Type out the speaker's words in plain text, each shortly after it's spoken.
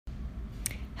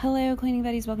Hello, cleaning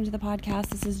buddies. Welcome to the podcast.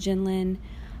 This is Jen Lynn.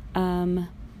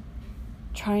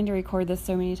 Trying to record this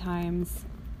so many times,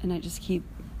 and I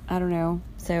don't know.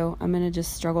 So I'm going to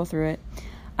just struggle through it.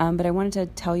 But I wanted to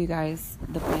tell you guys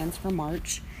the plans for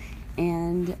March.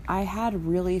 And I had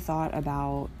really thought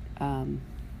about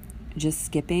just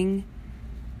skipping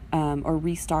or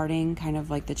restarting kind of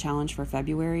like the challenge for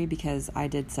February because I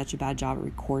did such a bad job at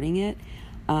recording it.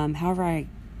 However, I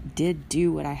did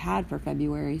do what I had for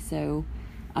February. So,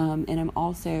 and I'm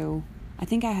also, I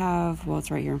think I have,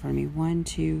 it's right here in front of me, 1,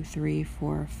 2, 3,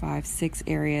 4, 5, 6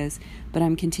 areas, but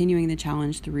I'm continuing the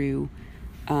challenge through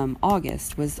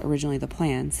August was originally the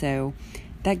plan. So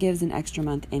that gives an extra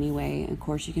month anyway. Of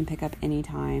course, you can pick up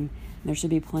anytime. There should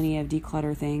be plenty of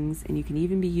declutter things, and you can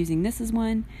even be using this as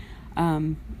one.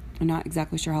 I'm not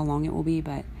exactly sure how long it will be,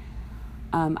 but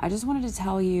I just wanted to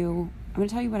tell you, I'm going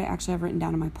to tell you what I actually have written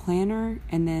down in my planner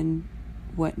and then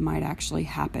what might actually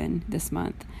happen this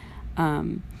month.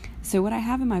 So what I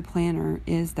have in my planner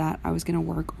is that I was going to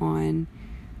work on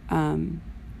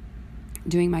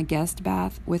doing my guest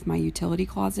bath with my utility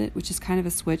closet, which is kind of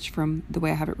a switch from the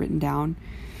way I have it written down.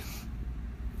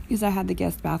 Because I had the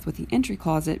guest bath with the entry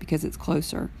closet because it's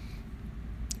closer.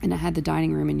 And I had the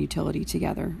dining room and utility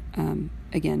together,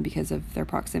 again, because of their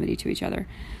proximity to each other.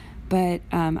 But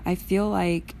I feel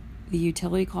like the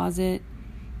utility closet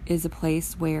is a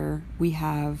place where we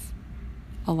have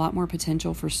a lot more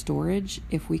potential for storage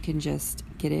if we can just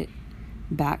get it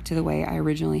back to the way I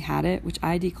originally had it, which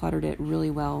I decluttered it really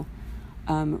well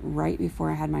right before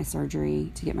I had my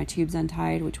surgery to get my tubes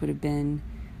untied, which would have been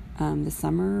the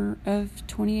summer of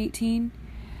 2018.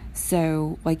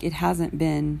 So, it hasn't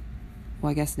been,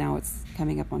 I guess now it's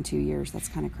coming up on 2 years. That's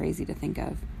kind of crazy to think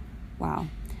of. Wow.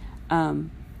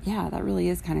 Yeah, that really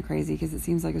is kind of crazy because it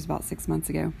seems like it was about 6 months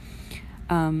ago.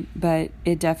 But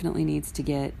it definitely needs to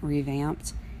get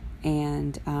revamped.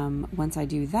 And once I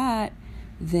do that,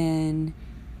 then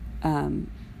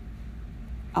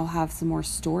I'll have some more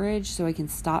storage so I can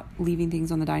stop leaving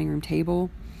things on the dining room table.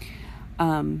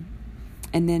 And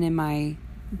then in my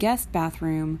guest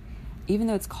bathroom, even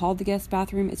though it's called the guest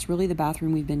bathroom, it's really the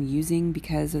bathroom we've been using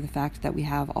because of the fact that we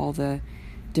have all the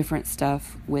different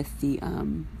stuff with the,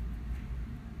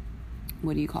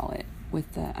 what do you call it?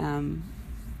 With the,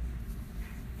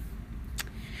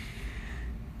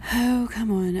 oh,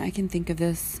 come on, I can think of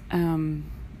this.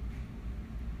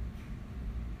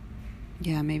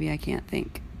 Yeah, maybe I can't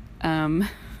think.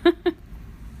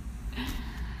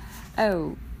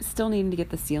 Oh, still needing to get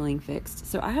the ceiling fixed.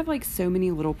 So I have so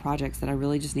many little projects that I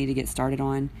really just need to get started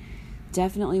on.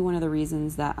 Definitely one of the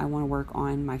reasons that I want to work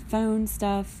on my phone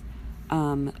stuff.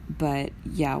 But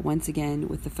yeah, once again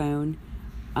with the phone,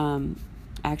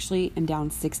 actually I'm down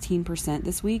 16%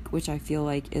 this week, which I feel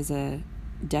like is a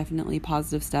definitely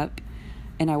positive step.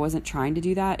 And I wasn't trying to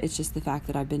do that. It's just the fact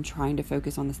that I've been trying to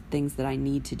focus on the things that I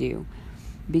need to do.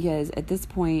 Because at this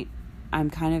point, I'm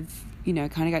kind of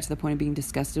got to the point of being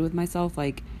disgusted with myself.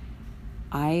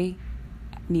 I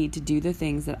need to do the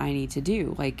things that I need to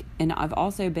do. And I've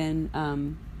also been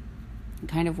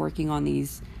kind of working on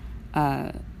these,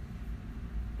 not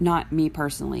me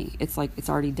personally. It's it's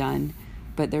already done.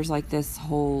 But there's this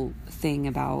whole thing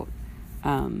about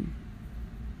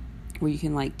where you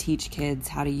can teach kids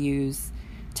how to use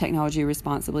technology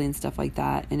responsibly and stuff like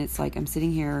that. And it's I'm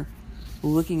sitting here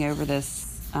looking over this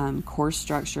course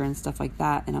structure and stuff like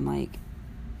that, and I'm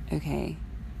okay,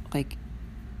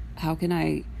 how can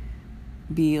I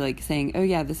be saying, oh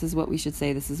yeah, this is what we should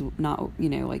say, this is not,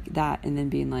 that, and then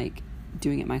being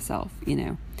doing it myself,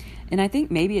 and I think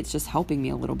maybe it's just helping me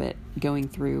a little bit going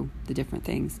through the different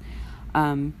things.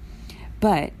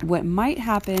 But what might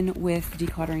happen with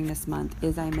decluttering this month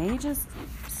is I may just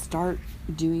start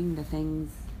doing the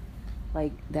things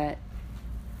that,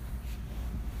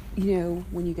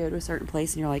 when you go to a certain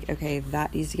place and you're okay,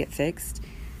 that needs to get fixed,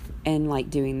 and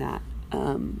doing that.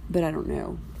 But I don't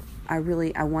know. I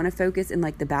want to focus, and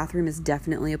the bathroom is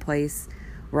definitely a place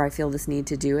where I feel this need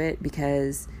to do it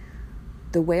because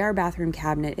the way our bathroom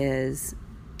cabinet is,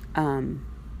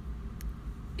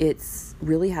 it's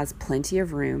really has plenty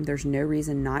of room. There's no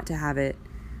reason not to have it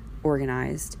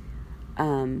organized.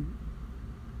 But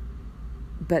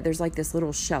there's this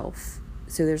little shelf.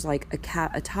 So there's a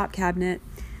top cabinet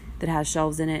that has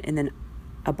shelves in it, and then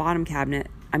a bottom cabinet,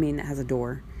 that has a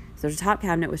door. So there's a top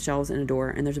cabinet with shelves and a door,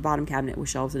 and there's a bottom cabinet with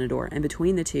shelves and a door. And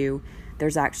between the two,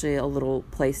 there's actually a little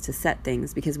place to set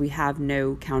things because we have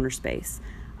no counter space.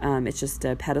 It's just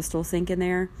a pedestal sink in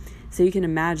there. So you can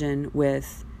imagine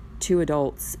with 2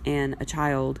 adults and a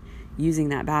child using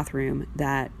that bathroom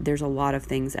that there's a lot of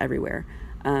things everywhere.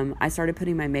 I started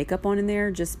putting my makeup on in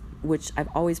there, which I've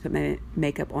always put my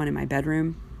makeup on in my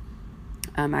bedroom.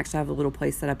 I actually have a little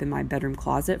place set up in my bedroom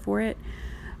closet for it.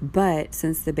 But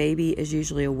since the baby is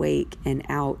usually awake and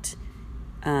out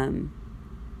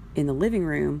in the living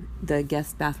room, the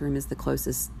guest bathroom is the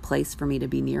closest place for me to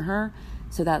be near her.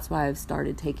 So that's why I've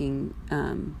started doing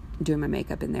my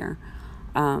makeup in there.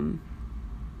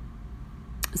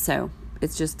 So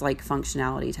it's just like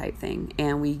functionality type thing.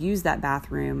 And we use that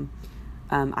bathroom.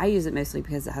 I use it mostly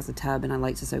because it has a tub and I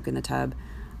like to soak in the tub.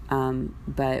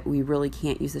 But we really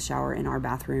can't use the shower in our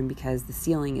bathroom because the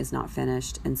ceiling is not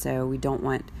finished. And so we don't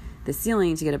want the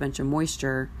ceiling to get a bunch of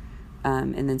moisture,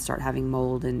 and then start having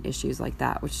mold and issues like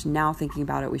that, which now thinking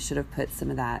about it, we should have put some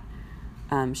of that,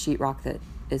 sheetrock that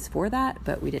is for that,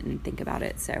 but we didn't think about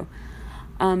it. So,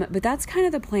 but that's kind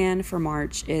of the plan for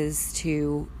March, is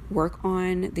to work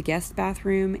on the guest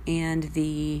bathroom and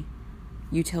the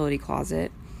utility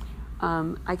closet.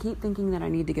 I keep thinking that I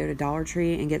need to go to Dollar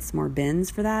Tree and get some more bins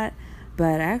for that,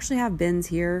 but I actually have bins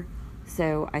here,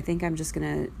 so I think I'm just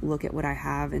going to look at what I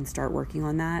have and start working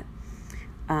on that.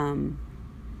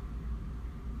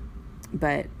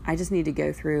 But I just need to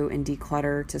go through and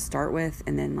declutter to start with,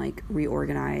 and then like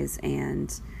reorganize,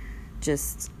 and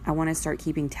I want to start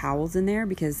keeping towels in there,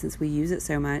 because since we use it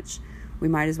so much, we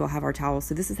might as well have our towels.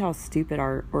 So this is how stupid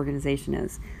our organization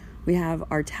is. We have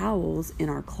our towels in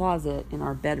our closet in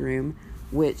our bedroom,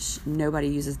 which nobody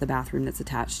uses the bathroom that's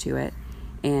attached to it.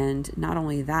 And not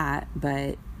only that,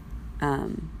 but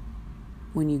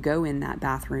when you go in that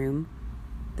bathroom,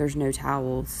 there's no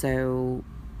towels. So,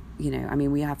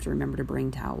 we have to remember to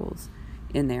bring towels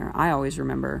in there. I always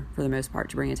remember, for the most part,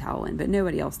 to bring a towel in, but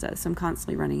nobody else does. So I'm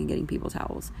constantly running and getting people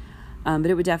towels. But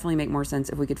it would definitely make more sense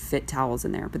if we could fit towels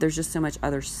in there. But there's just so much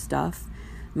other stuff.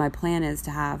 My plan is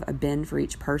to have a bin for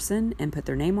each person and put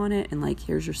their name on it, and like,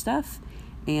 here's your stuff.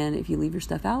 And if you leave your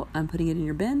stuff out, I'm putting it in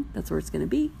your bin. That's where it's going to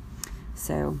be.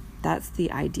 So that's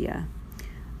the idea.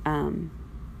 And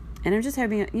I'm just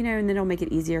hoping, and then it'll make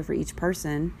it easier for each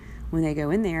person when they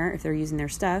go in there. If they're using their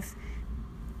stuff,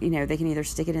 they can either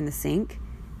stick it in the sink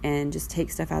and just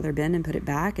take stuff out of their bin and put it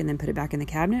back, and then put it back in the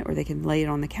cabinet, or they can lay it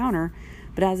on the counter.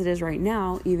 But as it is right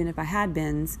now, even if I had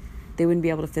bins, they wouldn't be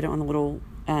able to fit it on the little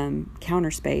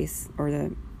counter space or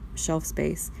the shelf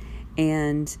space.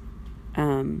 And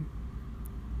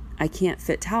I can't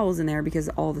fit towels in there because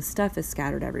all the stuff is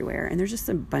scattered everywhere. And there's just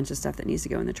a bunch of stuff that needs to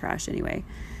go in the trash anyway.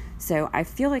 So I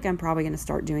feel like I'm probably going to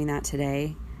start doing that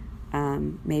today.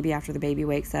 Maybe after the baby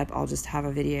wakes up, I'll just have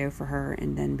a video for her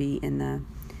and then be in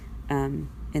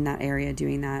that area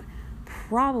doing that.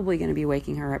 Probably going to be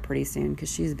waking her up pretty soon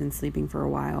because she's been sleeping for a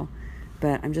while.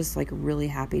 But I'm just like really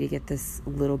happy to get this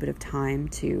little bit of time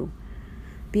to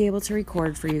be able to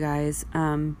record for you guys.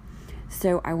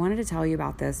 So I wanted to tell you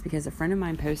about this because a friend of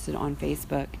mine posted on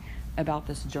Facebook about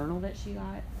this journal that she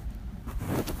got.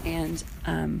 And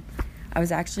I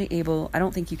was actually able, I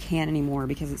don't think you can anymore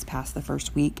because it's past the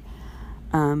first week,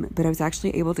 but I was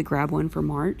actually able to grab one for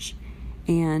March.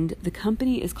 And the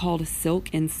company is called Silk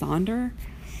and Sonder.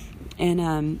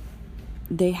 And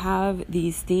they have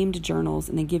these themed journals,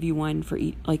 and they give you one for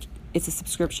each, like, it's a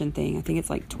subscription thing. I think it's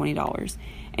like $20,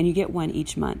 and you get one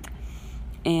each month.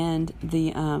 And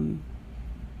the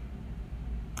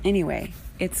anyway,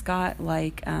 it's got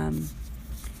like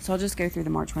so I'll just go through the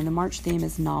March one. The March theme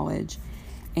is knowledge,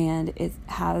 and it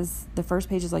has, the first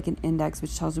page is like an index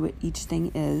which tells you what each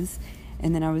thing is,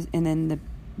 and then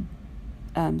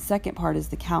the second part is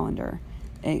the calendar.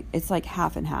 It's like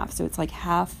half and half, so it's like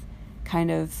half kind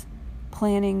of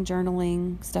planning,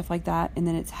 journaling, stuff like that, and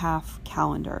then it's half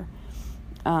calendar.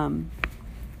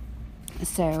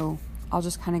 So I'll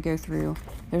just kind of go through.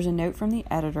 There's a note from the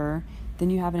editor. Then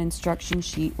you have an instruction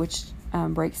sheet which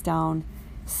breaks down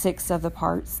 6 of the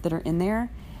parts that are in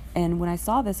there. And when I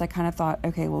saw this, I kind of thought,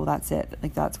 okay, well, that's it.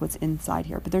 Like, that's what's inside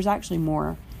here. But there's actually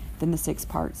more than the 6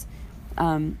 parts.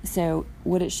 So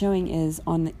what it's showing is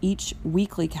on each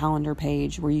weekly calendar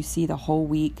page where you see the whole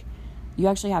week, you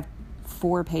actually have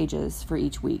 4 pages for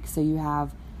each week. So you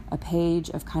have a page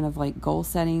of kind of like goal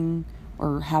setting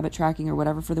or habit tracking or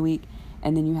whatever for the week.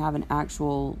 And then you have an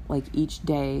actual, like, each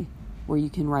day where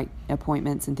you can write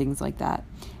appointments and things like that.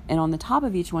 And on the top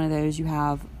of each one of those,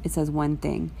 it says one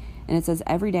thing. And it says,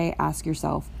 every day ask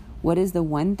yourself, what is the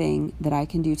one thing that I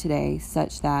can do today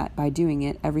such that by doing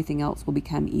it, everything else will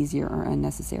become easier or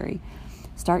unnecessary?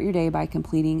 Start your day by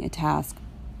completing a task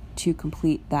to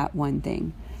complete that one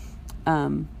thing.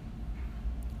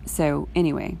 So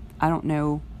anyway, I don't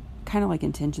know, kind of like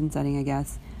intention setting, I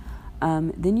guess.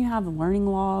 Then you have the learning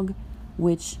log,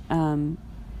 which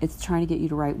it's trying to get you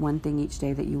to write one thing each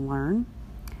day that you learn.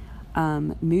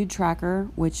 Mood tracker,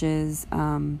 which is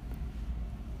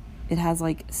it has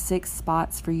like 6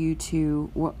 spots for you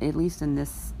to, well, at least in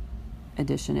this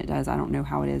edition it does. I don't know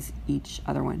how it is each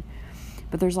other one.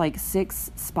 But there's like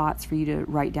 6 spots for you to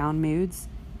write down moods.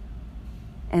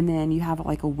 And then you have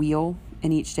like a wheel,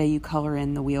 and each day you color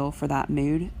in the wheel for that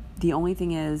mood. The only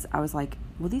thing is, I was like,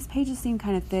 well, these pages seem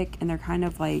kind of thick, and they're kind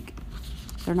of like,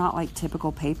 they're not like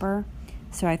typical paper.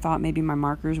 So I thought maybe my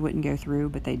markers wouldn't go through,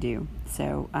 but they do.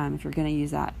 So if you're going to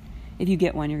use that, if you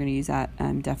get one, you're going to use that,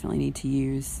 definitely need to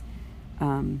use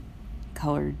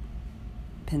colored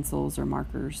pencils or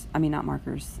markers. I mean, not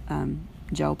markers,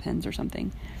 gel pens or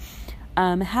something.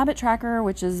 Habit tracker,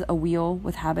 which is a wheel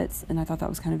with habits, and I thought that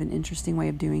was kind of an interesting way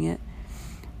of doing it.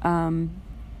 Then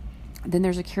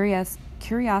there's a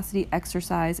curiosity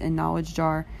exercise and knowledge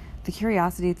jar. The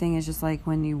curiosity thing is just like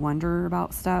when you wonder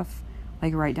about stuff,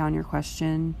 like write down your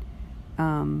question.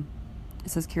 It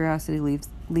says curiosity leads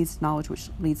to knowledge, which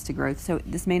leads to growth. So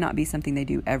this may not be something they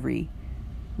do every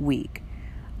week.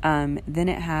 Then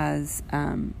it has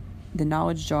the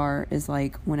knowledge jar is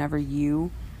like whenever you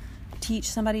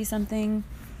teach somebody something,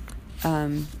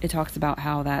 it talks about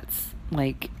how that's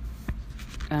like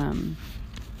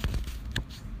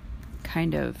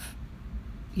kind of,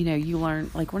 you learn,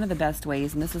 like one of the best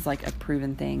ways, and this is like a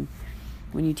proven thing,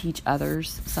 when you teach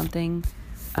others something,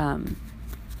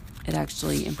 it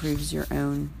actually improves your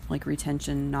own like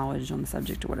retention knowledge on the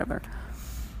subject or whatever.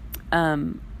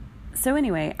 So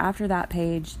anyway, after that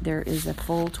page, there is a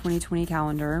full 2020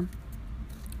 calendar.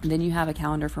 Then you have a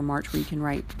calendar for March where you can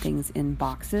write things in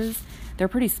boxes. They're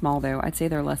pretty small though. I'd say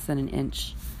they're less than an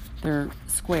inch. They're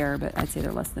square, but I'd say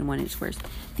they're less than 1 inch squares.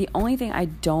 The only thing I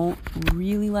don't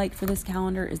really like for this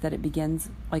calendar is that it begins,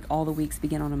 like all the weeks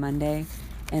begin on a Monday,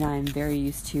 and I'm very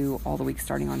used to all the weeks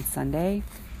starting on Sunday.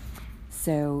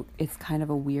 So it's kind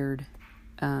of a weird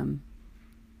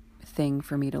thing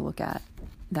for me to look at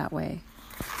that way.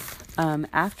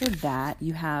 After that,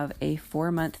 you have a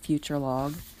 4-month future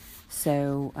log.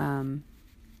 So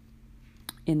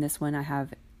in this one, I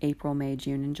have April, May,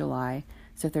 June, and July.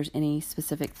 So if there's any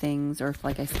specific things, or if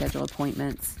like I schedule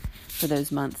appointments for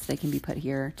those months, they can be put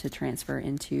here to transfer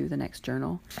into the next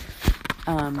journal.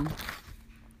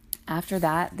 After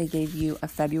that, they gave you a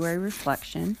February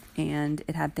reflection, and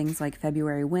it had things like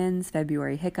February wins,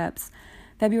 February hiccups,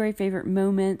 February favorite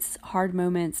moments, hard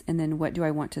moments, and then what do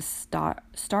I want to start,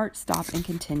 stop, and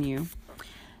continue.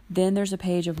 Then there's a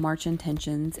page of March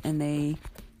intentions, and they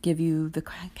give you the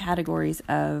categories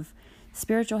of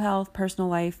spiritual health, personal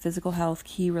life, physical health,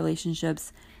 key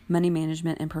relationships, money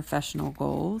management, and professional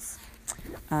goals.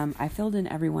 I filled in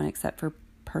everyone except for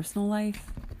personal life.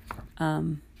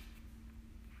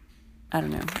 I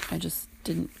don't know. I just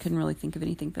couldn't really think of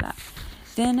anything for that.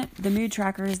 Then the mood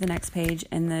tracker is the next page,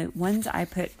 and the ones I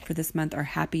put for this month are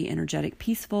happy, energetic,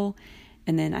 peaceful,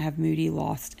 and then I have moody,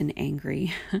 lost, and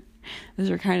angry. Those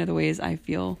are kind of the ways I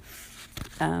feel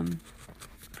from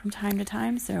time to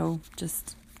time. So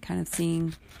just kind of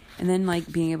seeing, and then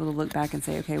like being able to look back and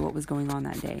say, okay, what was going on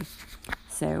that day?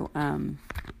 So, and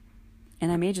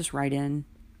I may just write in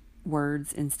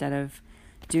words instead of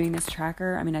doing this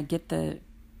tracker. I mean, I get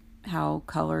how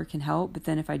color can help, but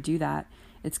then if I do that,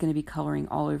 it's going to be coloring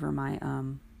all over my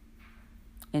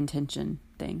intention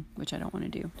thing, which I don't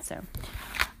want to do. So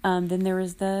then there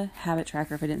is the habit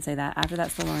tracker, if I didn't say that. After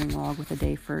that's the learning log with a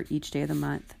day for each day of the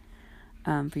month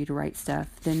for you to write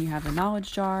stuff. Then you have a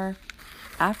knowledge jar.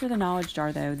 After the knowledge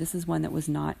jar, though, this is one that was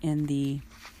not in the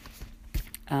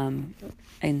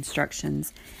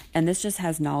instructions, and this just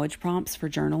has knowledge prompts for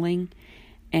journaling.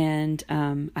 And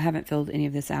I haven't filled any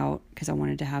of this out because I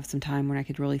wanted to have some time when I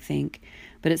could really think.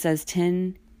 But it says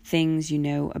 10 things you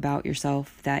know about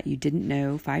yourself that you didn't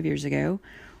know 5 years ago.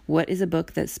 What is a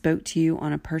book that spoke to you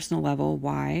on a personal level?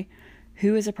 Why?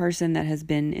 Who is a person that has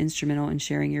been instrumental in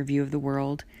sharing your view of the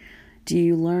world? Do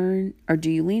you learn, or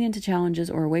do you lean into challenges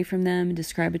or away from them?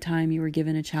 Describe a time you were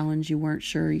given a challenge you weren't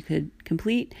sure you could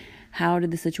complete. How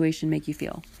did the situation make you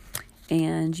feel?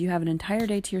 And you have an entire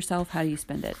day to yourself. How do you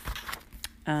spend it?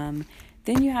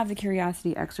 Then you have the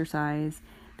curiosity exercise.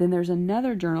 Then there's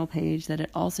another journal page that it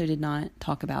also did not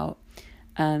talk about.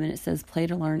 And it says play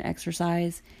to learn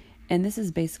exercise. And this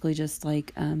is basically just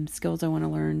like skills I want to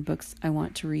learn, books I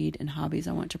want to read, and hobbies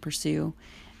I want to pursue.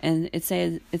 And it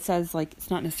says like, it's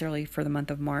not necessarily for the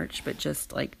month of March, but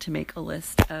just like to make a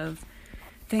list of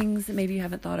things that maybe you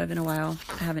haven't thought of in a while.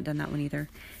 I haven't done that one either.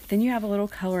 Then you have a little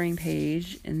coloring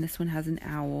page, and this one has an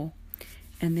owl.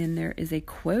 And then there is a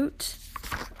quote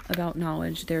about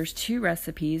knowledge. There's 2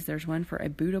 recipes. There's one for a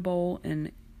Buddha bowl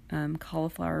and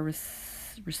cauliflower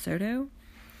risotto.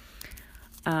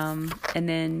 And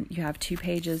then you have 2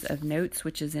 pages of notes,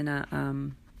 which is in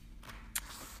a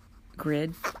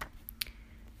grid.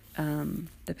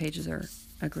 The pages are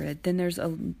a grid. Then there's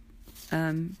a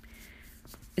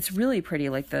it's really pretty,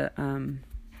 like the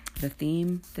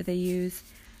theme that they use.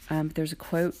 There's a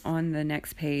quote on the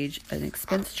next page, an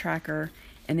expense tracker,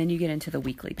 and then you get into the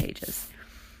weekly pages.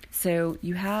 So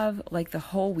you have like the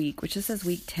whole week, which just says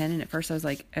week 10. And at first I was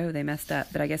like, oh, they messed up,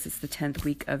 but I guess it's the 10th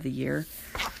week of the year.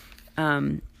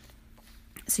 So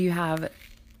you have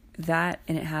that,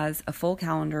 and it has a full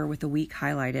calendar with the week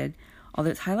highlighted, although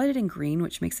it's highlighted in green,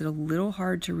 which makes it a little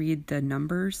hard to read the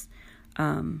numbers.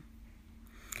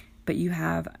 But you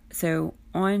have, so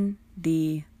on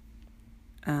the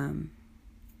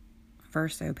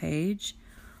verso page,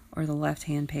 or the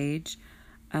left-hand page,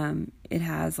 it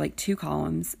has like 2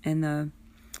 columns, and the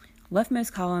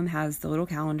leftmost column has the little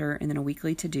calendar and then a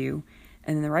weekly to-do,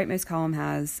 and then the rightmost column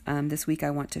has this week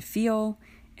I want to feel,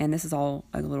 and this is all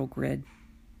a little grid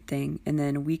thing, and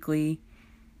then weekly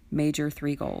major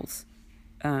 3 goals.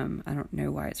 I don't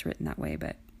know why it's written that way,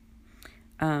 but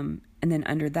and then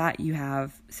under that you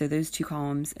have, so those 2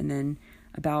 columns, and then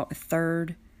about a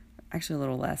third, actually a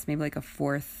little less, maybe like a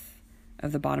fourth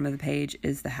of the bottom of the page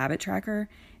is the habit tracker.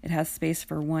 It has space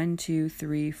for 1, 2,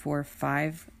 3, 4,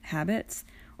 5 habits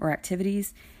or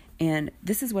activities. And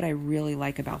this is what I really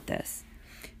like about this.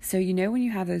 So, you know, when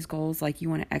you have those goals, like you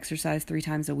want to exercise 3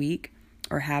 times a week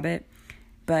or habit,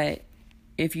 but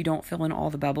if you don't fill in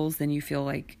all the bubbles, then you feel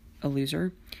like a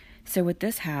loser. So what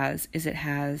this has is it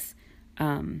has,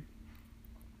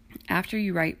 after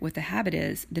you write what the habit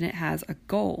is, then it has a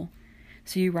goal.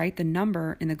 So you write the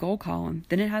number in the goal column,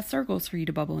 then it has circles for you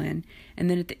to bubble in, and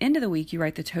then at the end of the week, you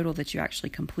write the total that you actually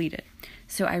completed.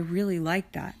 So I really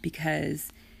like that,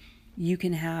 because you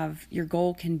can have, your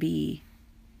goal can be,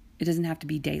 it doesn't have to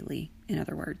be daily, in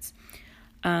other words.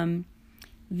 Then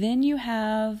you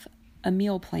have a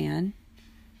meal plan,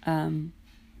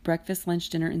 breakfast, lunch,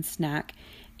 dinner, and snack.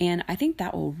 And I think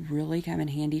that will really come in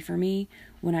handy for me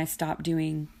when I stop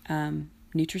doing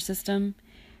Nutrisystem,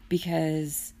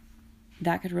 because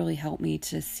that could really help me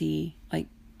to see, like,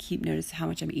 keep notice of how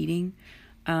much I'm eating.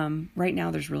 Right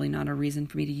now, there's really not a reason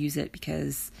for me to use it,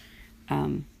 because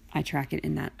I track it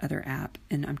in that other app,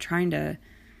 and I'm trying to,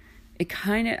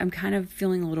 I'm kind of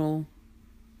feeling a little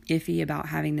iffy about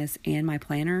having this and my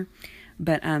planner,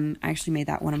 but I actually made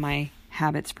that one of my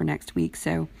habits for next week.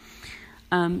 So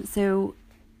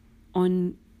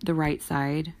on the right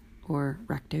side, or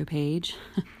recto page,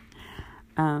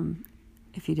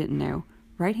 if you didn't know,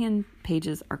 right-hand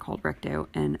pages are called recto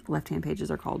and left-hand pages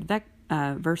are called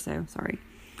verso,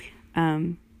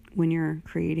 when you're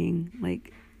creating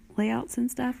like layouts and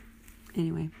stuff.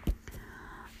 Anyway,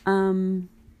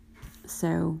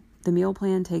 so the meal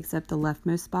plan takes up the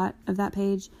leftmost spot of that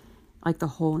page, like the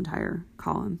whole entire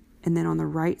column. And then on the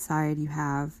right side, you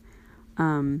have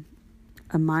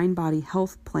a mind-body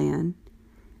health plan,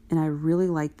 and I really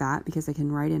like that because I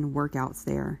can write in workouts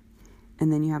there.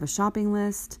 And then you have a shopping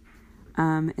list,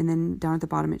 and then down at the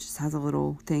bottom, it just has a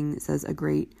little thing that says a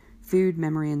great food,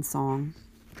 memory, and song.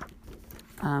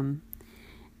 And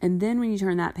then when you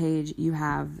turn that page, you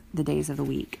have the days of the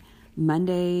week.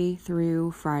 Monday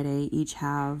through Friday each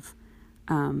have,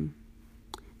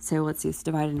 so let's see, it's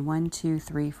divided in 1, 2,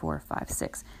 3, 4, 5,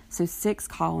 6. So 6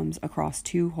 columns across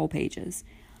 2 whole pages.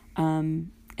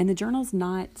 And the journal's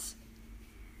not,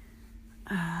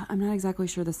 I'm not exactly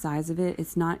sure the size of it.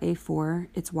 It's not A4.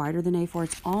 It's wider than A4.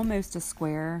 It's almost a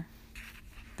square,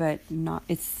 but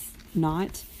it's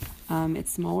not.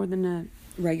 It's smaller than a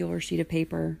regular sheet of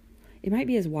paper. It might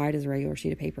be as wide as a regular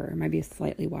sheet of paper. It might be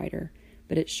slightly wider,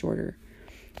 but it's shorter.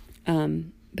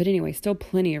 But anyway, still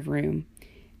plenty of room.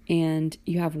 And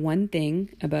you have one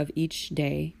thing above each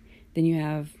day. Then you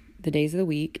have the days of the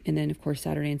week. And then, of course,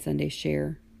 Saturday and Sunday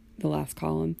share the last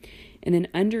column. And then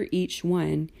under each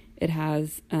one, it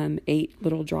has 8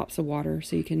 little drops of water,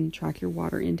 so you can track your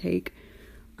water intake.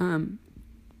 And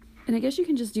I guess you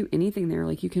can just do anything there.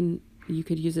 Like you could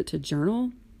use it to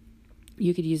journal.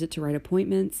 You could use it to write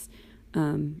appointments.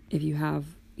 If you have,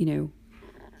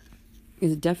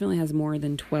 it definitely has more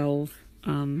than 12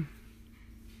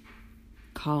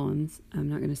 columns. I'm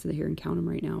not going to sit here and count them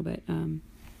right now, but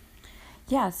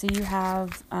yeah, so you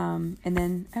have, and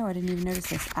then, I didn't even notice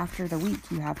this. After the week,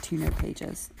 you have 2 note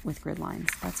pages with grid lines.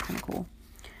 That's kind of cool.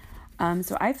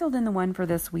 So I filled in the one for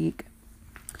this week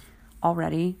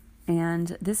already.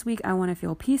 And this week, I want to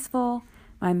feel peaceful.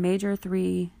 My major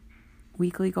 3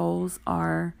 weekly goals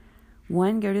are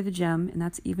 1, go to the gym, and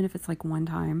that's even if it's like 1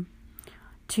 time.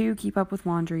 2, keep up with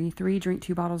laundry. 3, drink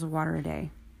 2 bottles of water a day.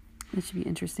 This should be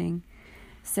interesting.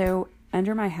 So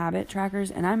under my habit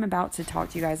trackers, and I'm about to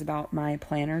talk to you guys about my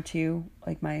planner too,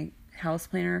 like my house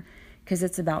planner, because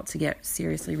it's about to get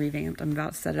seriously revamped. I'm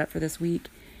about to set it up for this week,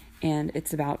 and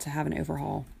it's about to have an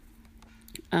overhaul.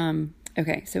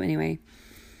 Okay, so anyway,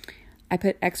 I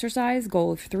put exercise,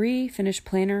 goal of 3, finish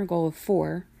planner, goal of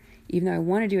 4. Even though I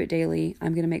want to do it daily,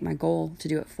 I'm going to make my goal to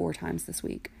do it 4 times this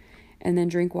week. And then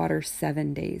drink water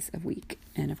 7 days a week.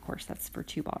 And of course, that's for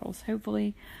 2 bottles,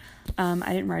 hopefully. I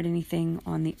didn't write anything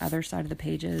on the other side of the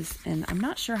pages. And I'm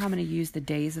not sure how I'm going to use the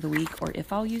days of the week or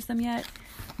if I'll use them yet.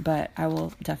 But I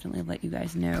will definitely let you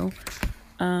guys know.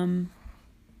 And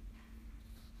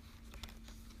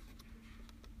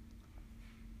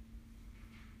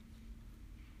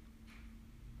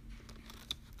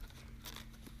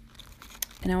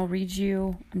I will read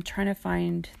you, I'm trying to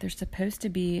find, there's supposed to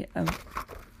be oh,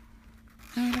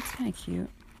 that's kind of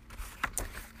cute.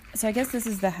 So I guess this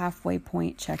is the halfway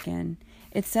point check-in.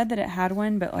 It said that it had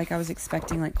one, but like I was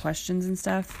expecting like questions and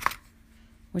stuff,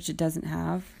 which it doesn't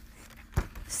have.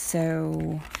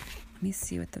 So let me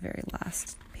see what the very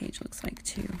last page looks like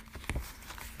too.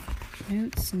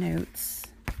 Notes.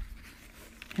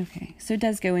 Okay, so it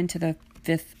does go into the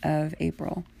 5th of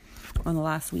April on the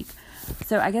last week.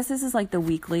 So I guess this is like the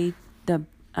weekly, the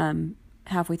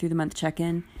halfway through the month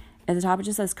check-in. At the top it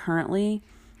just says currently,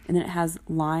 and then it has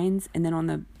lines, and then on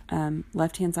the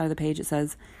left-hand side of the page it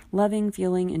says loving,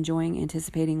 feeling, enjoying,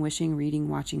 anticipating, wishing, reading,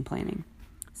 watching, planning.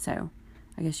 So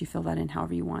I guess you fill that in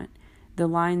however you want. The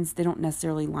lines, they don't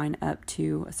necessarily line up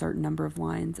to a certain number of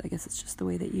lines. I guess it's just the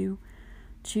way that you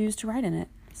choose to write in it.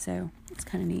 So it's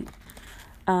kind of neat.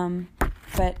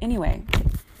 But anyway,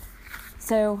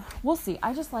 so we'll see.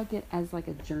 I just like it as like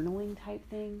a journaling type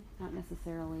thing, not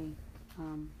necessarily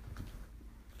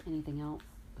anything else.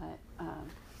 But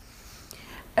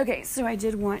okay, so I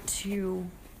did want to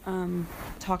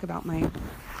talk about my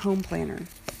home planner.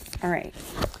 All right.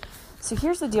 So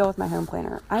here's the deal with my home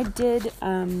planner. I did,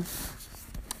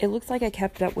 it looks like I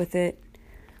kept up with it.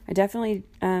 I definitely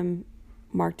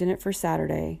marked in it for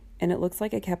Saturday, and it looks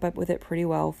like I kept up with it pretty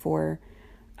well for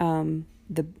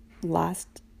the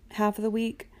last half of the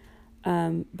week.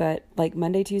 But like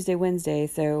Monday, Tuesday, Wednesday.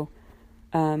 So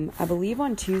I believe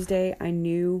on Tuesday I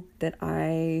knew that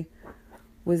I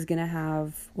was going to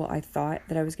have, I thought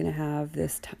that I was going to have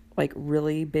this like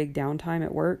really big downtime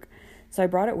at work. So I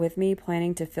brought it with me,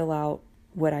 planning to fill out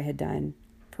what I had done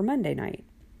for Monday night.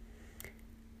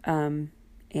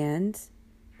 And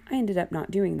I ended up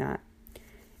not doing that.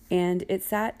 And it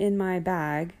sat in my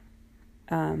bag.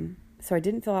 So I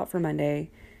didn't fill out for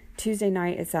Monday. Tuesday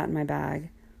night, it sat in my bag.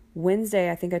 Wednesday,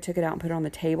 I think I took it out and put it on the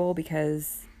table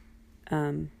because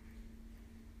I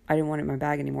didn't want it in my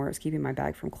bag anymore. It was keeping my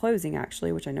bag from closing,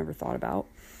 actually, which I never thought about.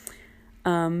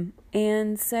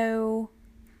 And so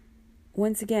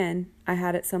once again, I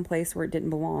had it someplace where it didn't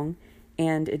belong,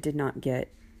 and it did not get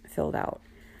filled out.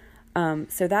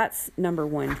 So that's number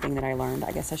one thing that I learned.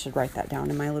 I guess I should write that down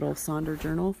in my little Sonder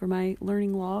journal for my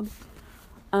learning log.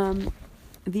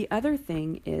 The other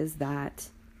thing is that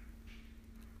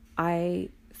I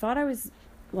thought I was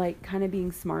like kind of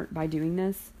being smart by doing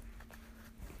this,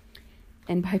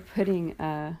 and by putting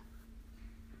what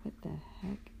the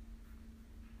heck?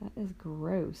 That is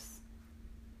gross.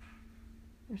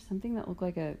 There's something that looked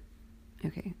like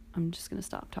okay, I'm just going to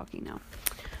stop talking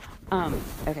now.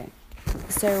 Okay.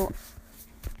 So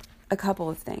a couple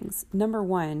of things. Number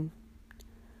one,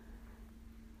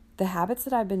 the habits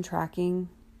that I've been tracking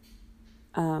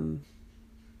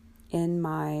in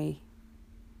my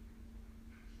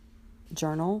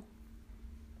journal.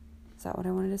 Is that what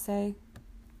I wanted to say?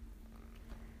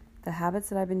 The habits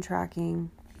that I've been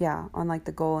tracking, on like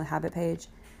the goal and habit page.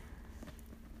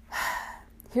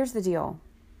 Here's the deal.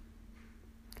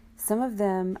 Some of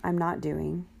them I'm not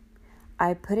doing.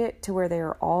 I put it to where they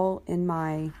are all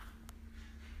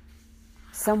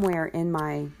somewhere in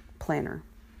my planner.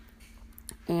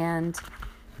 And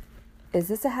is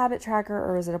this a habit tracker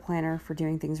or is it a planner for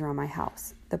doing things around my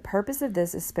house? The purpose of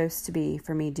this is supposed to be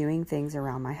for me doing things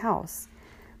around my house.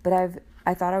 But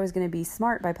I thought I was going to be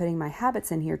smart by putting my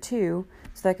habits in here too,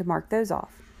 so that I could mark those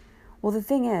off. Well, the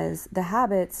thing is, the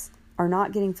habits are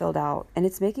not getting filled out, and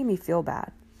it's making me feel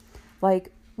bad.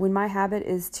 Like, when my habit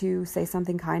is to say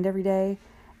something kind every day,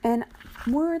 and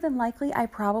more than likely I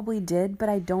probably did, but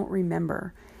I don't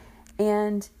remember.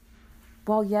 And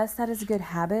while yes, that is a good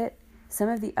habit, some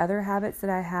of the other habits that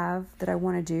I have that I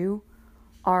want to do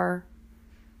are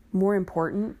more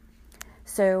important.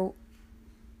 So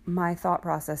my thought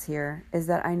process here is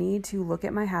that I need to look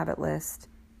at my habit list,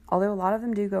 although a lot of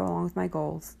them do go along with my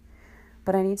goals,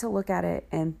 but I need to look at it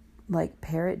and like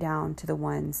pare it down to the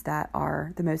ones that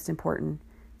are the most important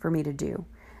for me to do.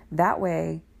 That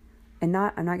way, I'm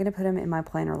not going to put them in my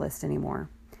planner list anymore,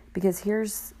 because here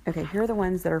are the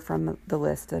ones that are from the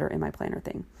list that are in my planner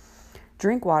thing.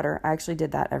 Drink water, I actually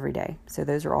did that every day. So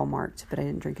those are all marked, but I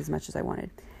didn't drink as much as I wanted.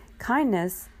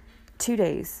 Kindness, 2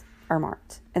 days are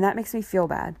marked. And that makes me feel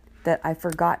bad that I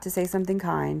forgot to say something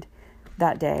kind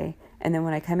that day. And then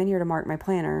when I come in here to mark my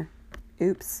planner,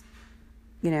 oops,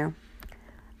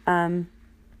 then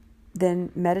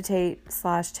meditate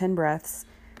 / 10 breaths.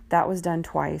 That was done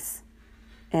twice.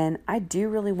 And I do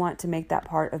really want to make that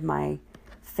part of my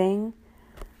thing.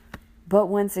 But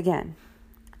once again,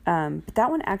 but that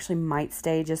one actually might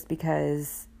stay just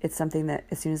because it's something that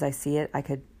as soon as I see it, I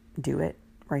could do it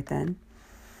right then.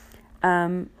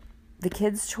 The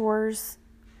kids' chores,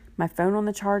 my phone on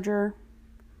the charger.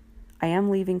 I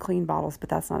am leaving clean bottles, but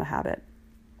that's not a habit.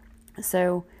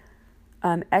 So,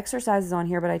 exercise is on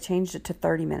here, but I changed it to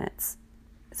 30 minutes.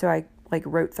 So I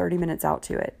wrote 30 minutes out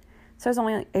to it. So I was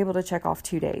only able to check off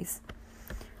 2 days.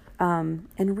 And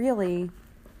really,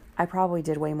 I probably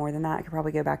did way more than that. I could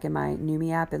probably go back in my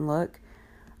Numi app and look.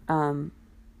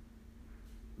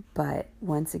 But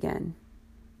once again,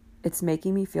 it's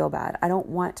making me feel bad. I don't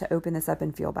want to open this up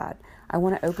and feel bad. I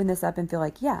want to open this up and feel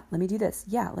like, yeah, let me do this.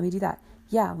 Yeah, let me do that.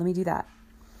 Yeah, let me do that.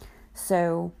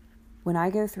 So when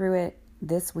I go through it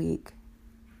this week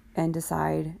and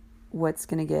decide what's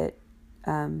going to get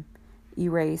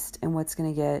erased and what's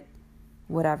going to get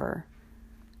whatever,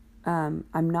 I'm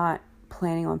not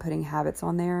planning on putting habits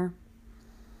on there.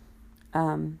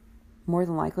 More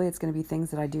than likely, it's going to be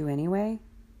things that I do anyway.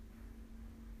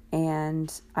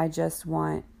 And I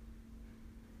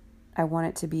want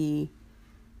it to be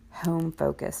home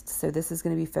focused. So this is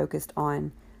going to be focused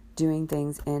on doing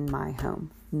things in my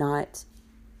home, not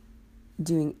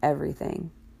doing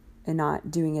everything and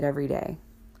not doing it every day.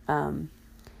 And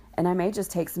I may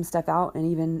just take some stuff out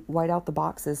and even white out the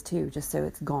boxes too, just so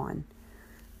it's gone.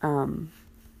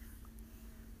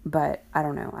 But I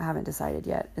don't know. I haven't decided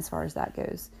yet as far as that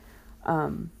goes.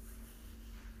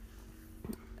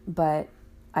 But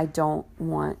I don't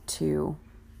want to,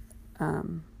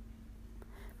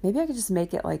 maybe I could just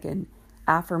make it like an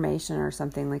affirmation or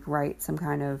something, like write some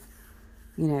kind of,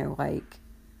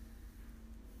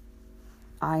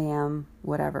 I am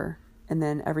whatever. And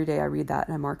then every day I read that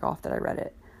and I mark off that I read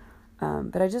it.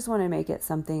 But I just want to make it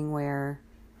something where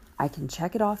I can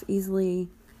check it off easily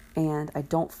and I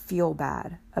don't feel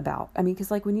bad about. Because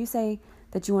when you say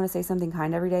that you want to say something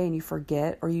kind every day and you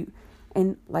forget,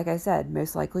 and like I said,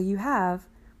 most likely you have,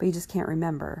 but you just can't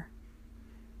remember.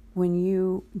 When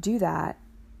you do that,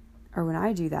 or when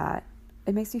I do that,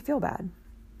 it makes me feel bad.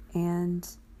 And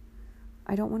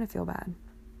I don't want to feel bad.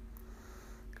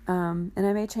 And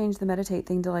I may change the meditate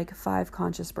thing to 5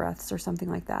 conscious breaths or something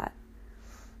like that.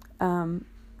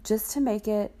 Just to make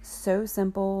it so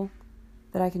simple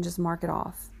that I can just mark it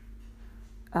off.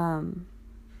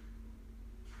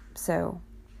 So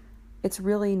it's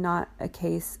really not a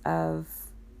case of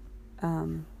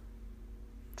trying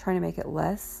to make it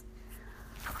less.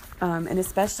 And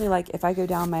especially if I go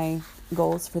down my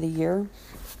goals for the year.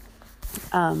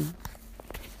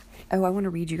 I want to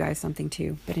read you guys something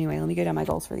too. But anyway, let me go down my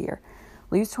goals for the year.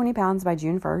 Lose 20 pounds by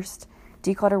June 1st.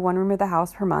 Declutter 1 room of the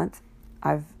house per month.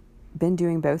 I've been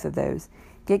doing both of those.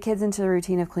 Get kids into the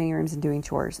routine of cleaning rooms and doing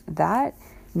chores. That,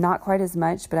 not quite as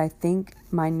much, but I think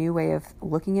my new way of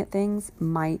looking at things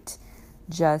might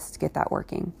just get that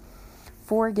working.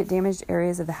 4, get damaged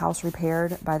areas of the house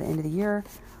repaired by the end of the year.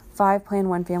 5, plan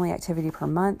 1 family activity per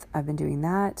month. I've been doing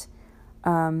that.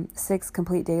 6,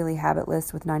 complete daily habit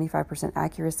list with 95%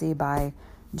 accuracy by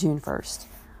June 1st.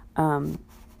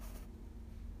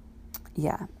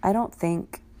 Yeah, I don't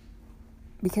think,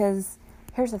 because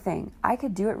here's the thing. I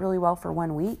could do it really well for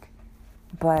 1 week,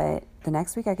 but the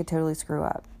next week I could totally screw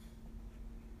up.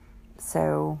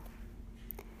 So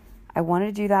I wanted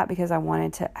to do that because I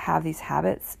wanted to have these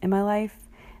habits in my life,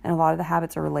 and a lot of the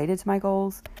habits are related to my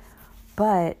goals,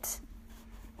 but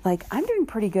I'm doing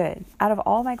pretty good. Out of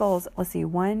all my goals, let's see,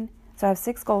 so I have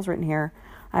 6 goals written here.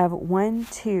 I have 1,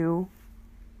 2,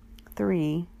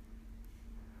 3,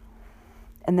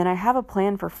 and then I have a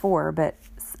plan for 4, but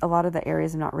a lot of the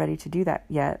areas I'm not ready to do that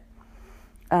yet.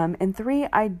 And 3,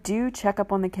 I do check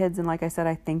up on the kids, and like I said,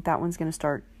 I think that one's going to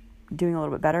start doing a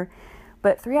little bit better.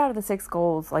 But 3 out of the 6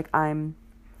 goals, I'm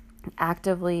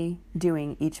actively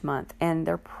doing each month, and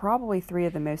they're probably 3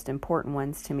 of the most important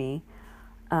ones to me.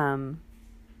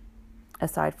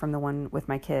 Aside from the one with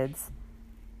my kids,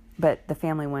 but the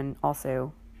family one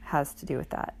also has to do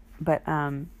with that. But,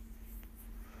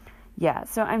 yeah,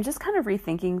 so I'm just kind of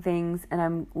rethinking things, and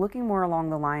I'm looking more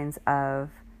along the lines of,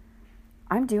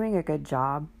 I'm doing a good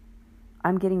job.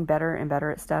 I'm getting better and better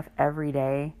at stuff every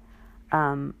day.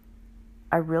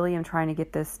 I really am trying to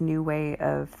get this new way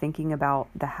of thinking about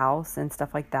the house and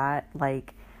stuff like that.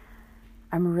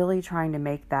 I'm really trying to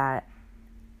make that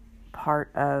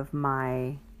part of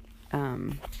my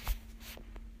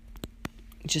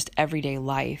just everyday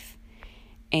life.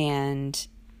 And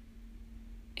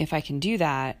if I can do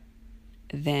that,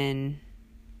 then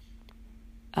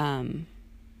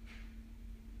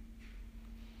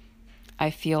I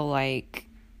feel like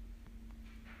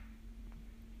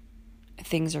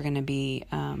things are going to be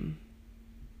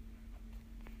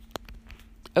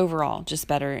overall just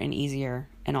better and easier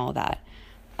and all that.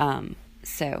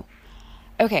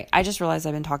 Okay, I just realized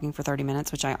I've been talking for 30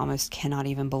 minutes, which I almost cannot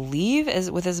even believe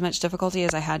with as much difficulty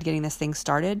as I had getting this thing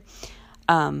started.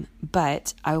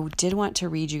 But I did want to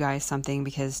read you guys something,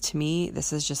 because to me,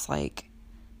 this is just like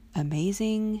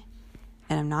amazing,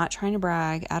 and I'm not trying to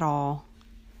brag at all,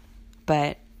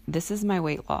 but this is my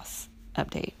weight loss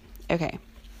update. Okay.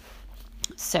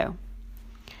 So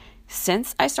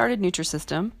since I started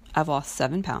Nutrisystem, I've lost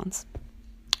 7 pounds,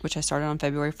 which I started on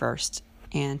February 1st,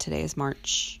 and today is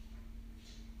March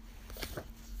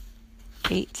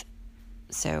 8th.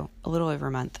 So a little over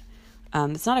a month.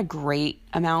 It's not a great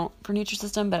amount for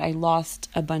Nutrisystem, but I lost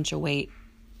a bunch of weight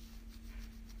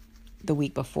the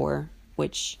week before,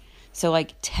 so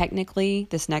like technically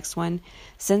this next one,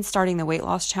 since starting the weight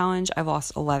loss challenge, I've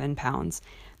lost 11 pounds.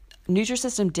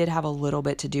 Nutrisystem did have a little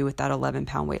bit to do with that 11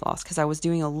 pound weight loss, because I was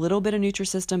doing a little bit of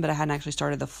Nutrisystem, but I hadn't actually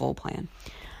started the full plan.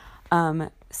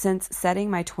 Since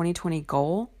setting my 2020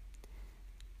 goal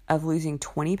of losing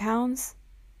 20 pounds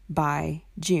by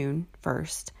June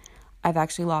 1st, I've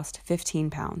actually lost 15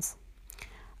 pounds.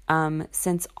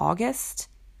 Since August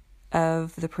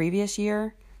of the previous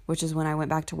year, which is when I went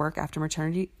back to work after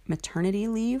maternity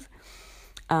leave,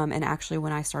 and actually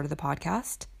when I started the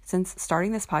podcast, since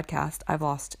starting this podcast, I've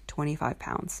lost 25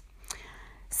 pounds.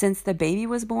 Since the baby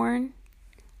was born,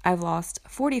 I've lost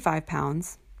 45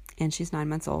 pounds, and she's 9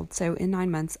 months old. So in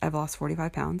 9 months, I've lost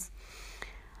 45 pounds.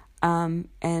 And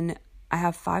I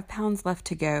have 5 pounds left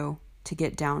to go to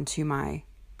get down to my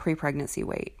pre-pregnancy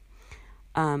weight.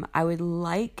 I would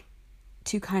like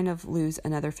to kind of lose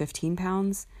another 15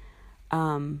 pounds,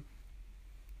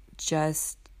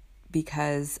 just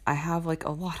because I have like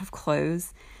a lot of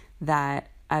clothes that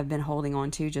I've been holding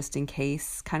on to just in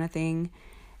case kind of thing.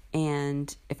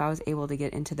 And if I was able to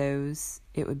get into those,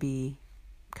 it would be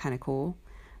kind of cool.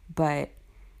 But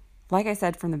like I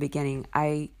said from the beginning,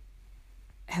 I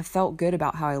have felt good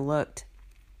about how I looked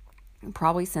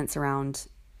probably since around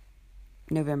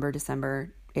November,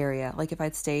 December area. Like if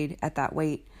I'd stayed at that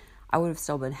weight, I would have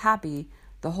still been happy.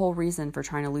 The whole reason for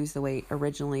trying to lose the weight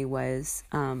originally was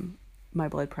my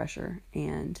blood pressure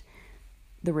and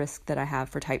the risk that I have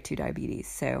for type 2 diabetes.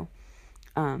 So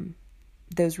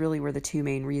those really were the two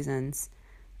main reasons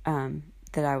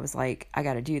that I was like, I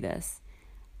got to do this.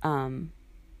 And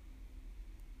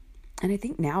I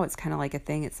think now it's kind of like a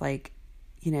thing. It's like,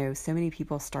 so many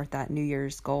people start that New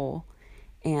Year's goal.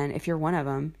 And if you're one of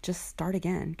them, just start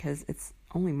again, because it's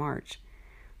only March.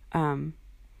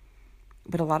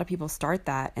 But a lot of people start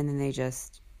that and then they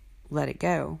just let it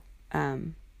go.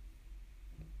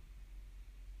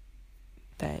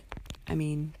 But I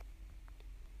mean,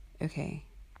 okay,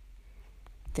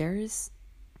 there's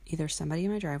either somebody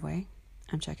in my driveway,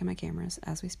 I'm checking my cameras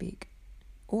as we speak,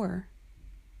 or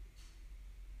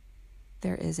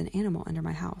there is an animal under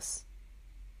my house.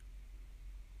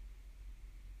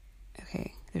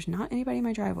 Okay, there's not anybody in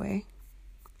my driveway.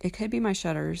 It could be my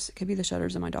shutters. It could be the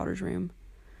shutters in my daughter's room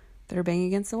that are banging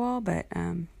against the wall, but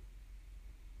that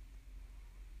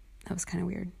was kind of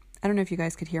weird. I don't know if you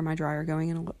guys could hear my dryer going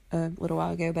in a little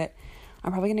while ago, but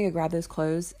I'm probably going to go grab those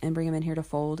clothes and bring them in here to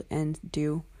fold and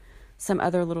do some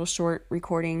other little short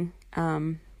recording,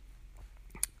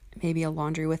 maybe a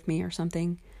laundry with me or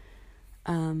something.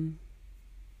 And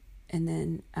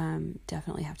then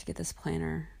definitely have to get this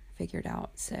planner figured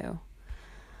out. So,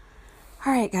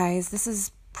 all right, guys, this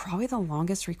is probably the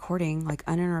longest recording, like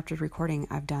uninterrupted recording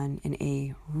I've done in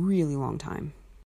a really long time.